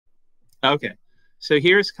Okay, so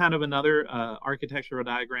here's kind of another architectural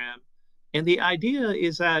diagram. And the idea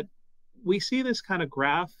is that we see this kind of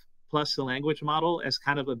graph plus the language model as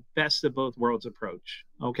kind of a best of both worlds approach,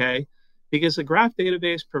 okay? Because the graph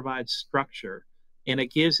database provides structure and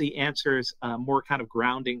it gives the answers more kind of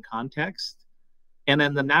grounding context. And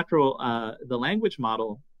then the language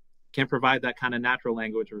model can provide that kind of natural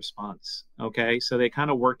language response, okay? So they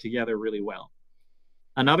kind of work together really well.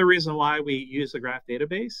 Another reason why we use the graph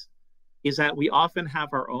database is that we often have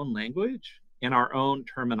our own language and our own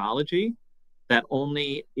terminology that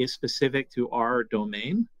only is specific to our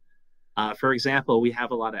domain. For example, we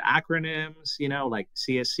have a lot of acronyms, like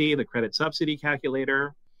CSC, the credit subsidy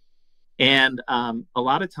calculator. And a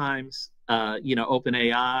lot of times,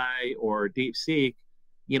 OpenAI or DeepSeek,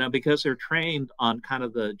 because they're trained on kind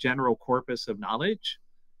of the general corpus of knowledge,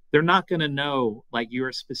 they're not going to know like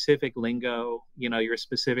your specific lingo, your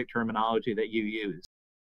specific terminology that you use.